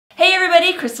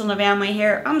everybody, Kristin LaVanway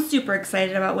here. I'm super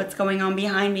excited about what's going on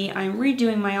behind me. I'm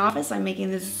redoing my office. I'm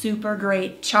making this super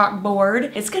great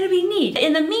chalkboard. It's gonna be neat.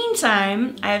 In the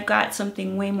meantime, I've got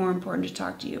something way more important to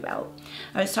talk to you about.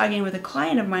 I was talking with a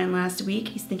client of mine last week.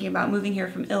 He's thinking about moving here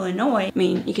from Illinois. I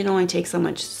mean, you can only take so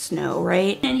much snow,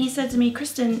 right? And he said to me,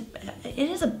 Kristin, it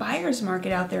is a buyer's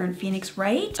market out there in Phoenix,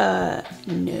 right?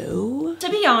 No. To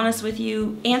be honest with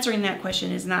you, answering that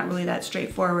question is not really that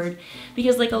straightforward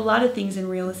because like a lot of things in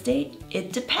real estate,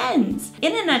 it depends.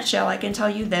 In a nutshell, I can tell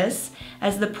you this,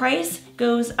 as the price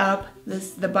goes up,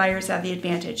 the buyers have the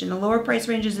advantage. In the lower price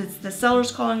ranges, it's the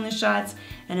sellers calling the shots,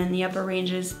 and in the upper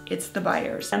ranges, it's the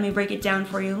buyers. Let me break it down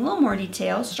for you in a little more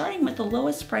detail, starting with the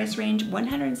lowest price range,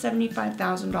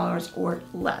 $175,000 or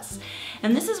less.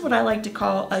 And this is what I like to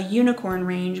call a unicorn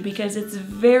range because it's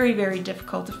very, very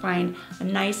difficult to find a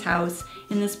nice house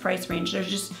in this price range. There's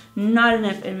just not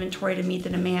enough inventory to meet the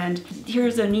demand.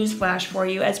 Here's a news flash for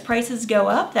you. As prices go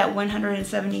up, that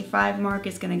 175 mark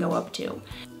is gonna go up too.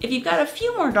 If you've got a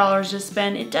few more dollars to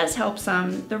spend, it does help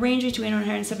some. The range between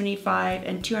 $175,000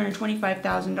 and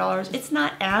 $225,000, it's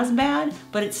not as bad,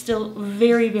 but it's still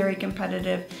very, very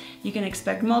competitive. You can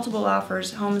expect multiple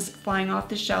offers, homes flying off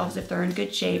the shelves if they're in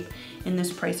good shape in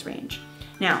this price range.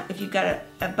 Now, if you've got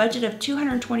a budget of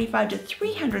 $225,000 to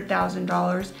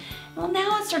 $300,000, well,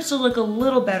 now it starts to look a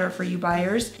little better for you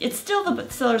buyers. It's still the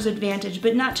seller's advantage,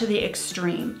 but not to the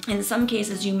extreme. In some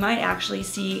cases, you might actually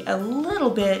see a little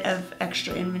bit of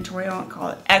extra inventory. I won't call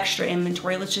it extra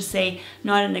inventory. Let's just say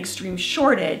not an extreme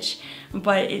shortage,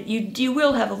 but you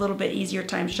will have a little bit easier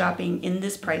time shopping in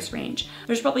this price range.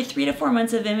 There's probably 3 to 4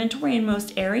 months of inventory in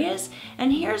most areas.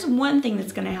 And here's one thing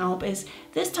that's gonna help is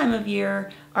this time of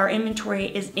year, our inventory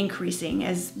is increasing.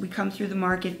 As we come through the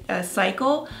market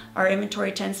cycle, our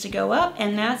inventory tends to go up,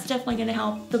 and that's definitely gonna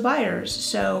help the buyers.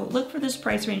 So look for this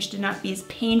price range to not be as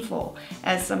painful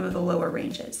as some of the lower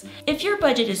ranges. If your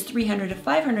budget is $300,000 to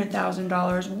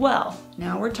 $500,000, well,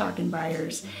 now we're talking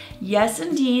buyers. Yes,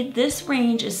 indeed, this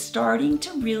range is starting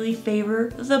to really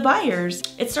favor the buyers.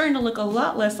 It's starting to look a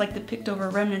lot less like the picked over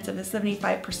remnants of the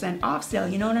 75% off sale.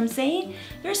 You know what I'm saying?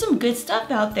 There's some good stuff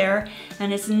out there,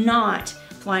 and it's not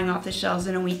flying off the shelves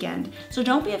in a weekend. So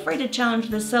don't be afraid to challenge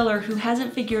the seller who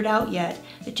hasn't figured out yet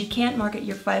that you can't market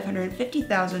your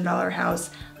 $550,000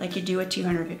 house like you do a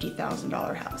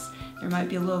 $250,000 house. There might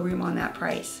be a little room on that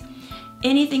price.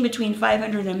 Anything between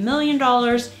 $500,000 and $1 million,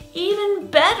 even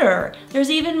better. There's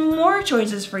even more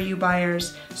choices for you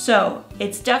buyers. So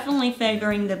it's definitely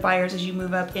favoring the buyers as you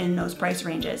move up in those price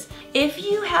ranges. If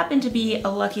you happen to be a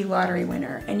lucky lottery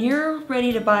winner and you're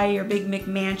ready to buy your big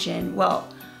McMansion,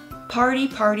 well, party,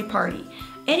 party, party.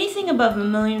 Anything above $1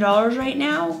 million right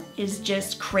now is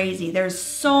just crazy. There's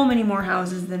so many more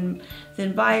houses than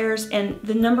buyers, and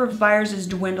the number of buyers is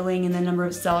dwindling and the number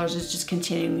of sellers is just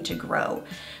continuing to grow.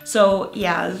 So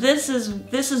yeah, this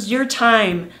is your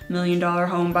time, $1 million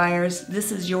home buyers.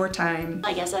 This is your time.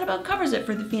 I guess that about covers it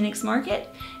for the Phoenix market.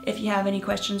 If you have any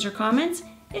questions or comments,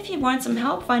 if you want some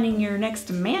help finding your next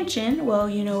mansion, well,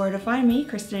 you know where to find me,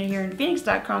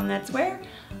 KristinHereInPhoenix.com, that's where.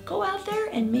 Go out there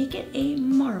and make it a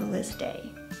marvelous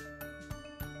day.